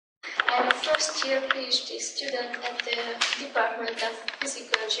I'm a first-year PhD student at the Department of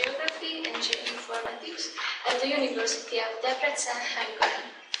Physical Geography and Geoinformatics at the University of Debrecen, Hungary.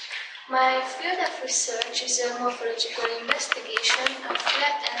 My field of research is a morphological investigation of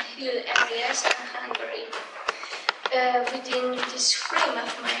flat and hill areas in Hungary. Within this frame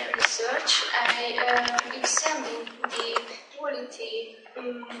of my research, I examine the quality,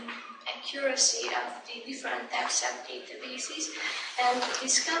 accuracy of the different types of databases, and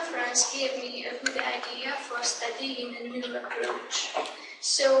this conference gave me a good idea for studying a new approach.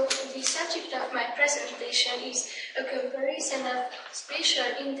 So the subject of my presentation is a comparison of spatial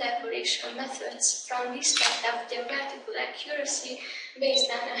interpolation methods from respect of their vertical accuracy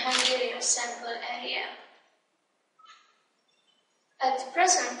based on a Hungarian sample area. At the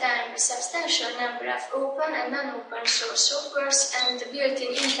present time, a substantial number of open and non-open source softwares and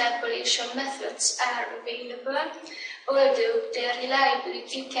built-in interpolation methods are available, although their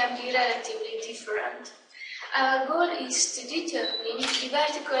reliability can be relatively different. Our goal is to determine the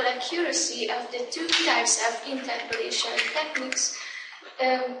vertical accuracy of the two types of interpolation techniques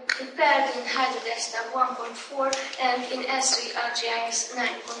prepared in HydroDesktop 1.4 and in ESRI ArcGIS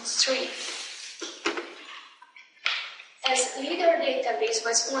 9.3. As LiDAR database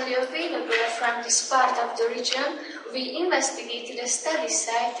was only available from this part of the region, we investigated a study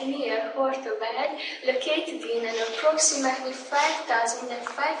site near Hortobágy, located in an approximately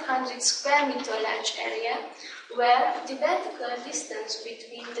 5,500 square meter large area, where the vertical distance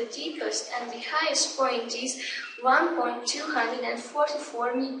between the deepest and the highest point is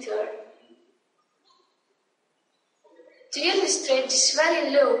 1.244 meters. To illustrate this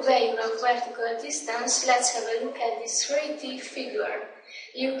very low value of vertical distance, let's have a look at this 3D figure.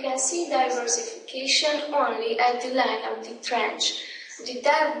 You can see diversification only at the line of the trench. The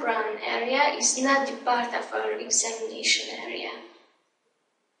dark brown area is not the part of our examination area.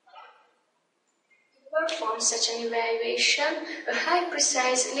 To perform such an evaluation, a high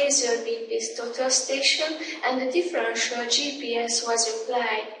precise laser beam-based total station and a differential GPS was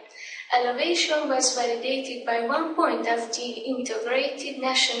applied. Elevation was validated by one point of the integrated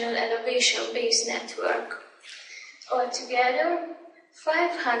national elevation-based network. Altogether,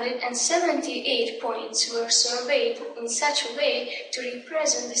 578 points were surveyed in such a way to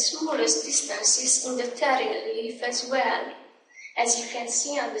represent the smallest distances in the terrain relief as well. As you can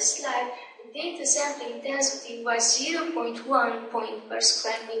see on the slide, the data sampling density was 0.1 point per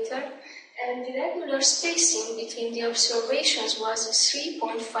square meter, and the regular spacing between the observations was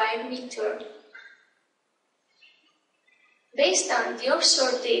 3.5 meters. Based on the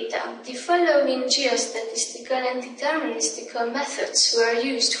observed data, the following geostatistical and deterministical methods were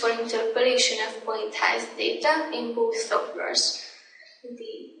used for interpolation of point height data in both softwares: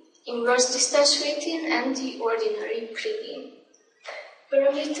 the inverse distance rating and the ordinary kriging.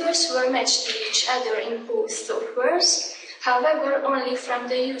 Parameters were matched to each other in both softwares, however, only from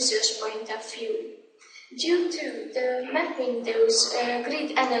the user's point of view. Due to the MapWindow's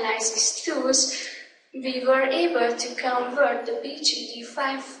grid analysis tools, we were able to convert the BGD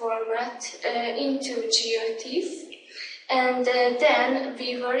file format into GeoTIFF, and then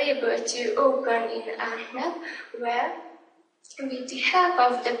we were able to open in ArcMap, where, with the help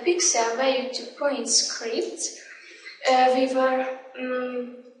of the pixel value to point script, we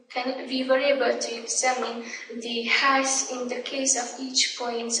were able to examine the heights in the case of each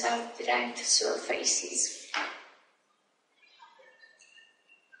point of derived surfaces.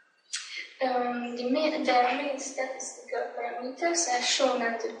 The main statistical parameters are shown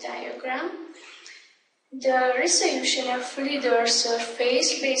on the diagram. The resolution of LiDAR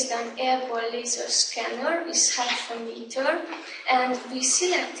surface based on airborne laser scanner is 0.5 meter, and we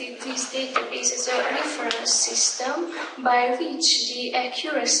selected this database as a reference system by which the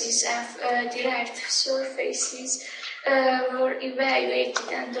accuracies of derived surfaces were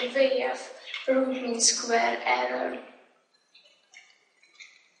evaluated on the way of root mean square error.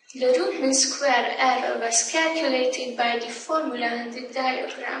 The root mean square error was calculated by the formula in the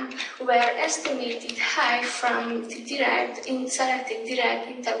diagram, where estimated height from the selected derived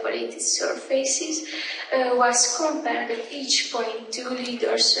interpolated surfaces was compared at each point to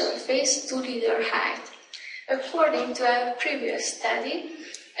LiDAR surface to LiDAR height. According to our previous study,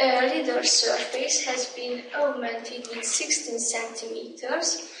 LiDAR surface has been augmented with 16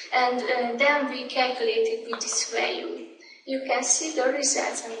 centimeters, and then we calculated with this value. You can see the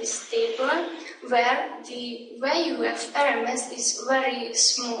results on this table, where the value of RMS is very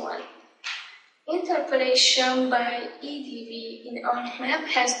small. Interpolation by EDV in ArcMap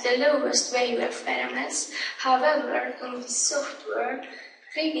has the lowest value of RMS. However, in this software,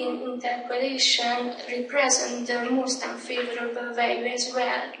 kriging interpolation represents the most unfavorable value as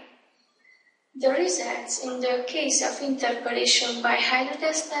well. The results in the case of interpolation by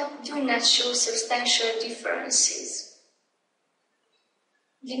HydroDesktop do not show substantial differences.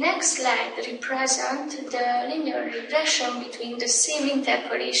 The next slide represents the linear regression between the same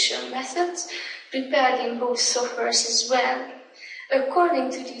interpolation methods prepared in both softwares as well.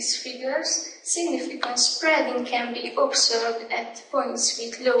 According to these figures, significant spreading can be observed at points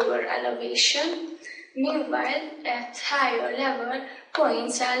with lower elevation. Meanwhile, at higher level,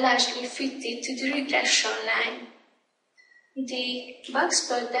 points are largely fitted to the regression line. The box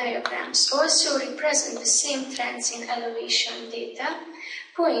plot diagrams also represent the same trends in elevation data.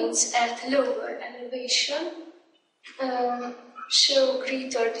 Points at lower elevation show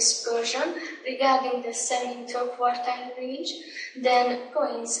greater dispersion regarding the semi-interquartile range than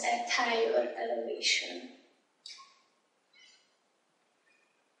points at higher elevation.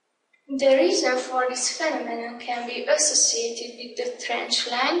 The reason for this phenomenon can be associated with the trench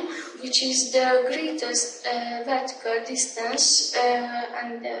line, which is the greatest vertical distance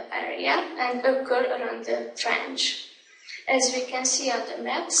on the area and occur around the trench. As we can see on the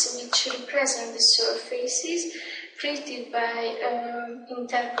maps, which represent the surfaces created by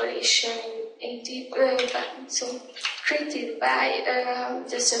interpolation created by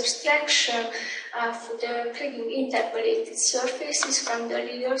the subtraction of the kriging interpolated surfaces from the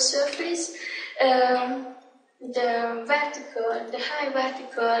LiDAR surface. The high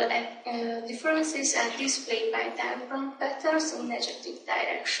vertical differences are displayed by diagram patterns in negative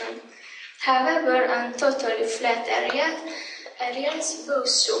direction. However, on totally flat areas, both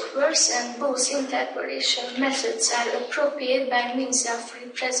softwares and both interpolation methods are appropriate by means of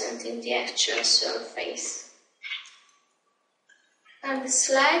representing the actual surface. On the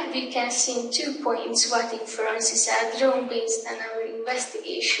slide, we can see in 2 points what inferences are drawn based on our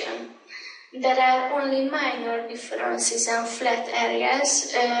investigation. There are only minor differences on flat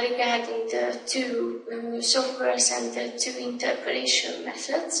areas regarding the 2 softwares and the 2 interpolation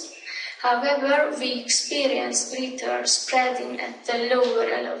methods. However, we experience greater spreading at the lower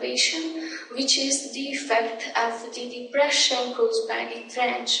elevation, which is the effect of the depression caused by the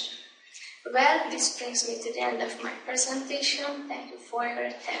trench. Well, this brings me to the end of my presentation. Thank you for your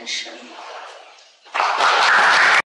attention.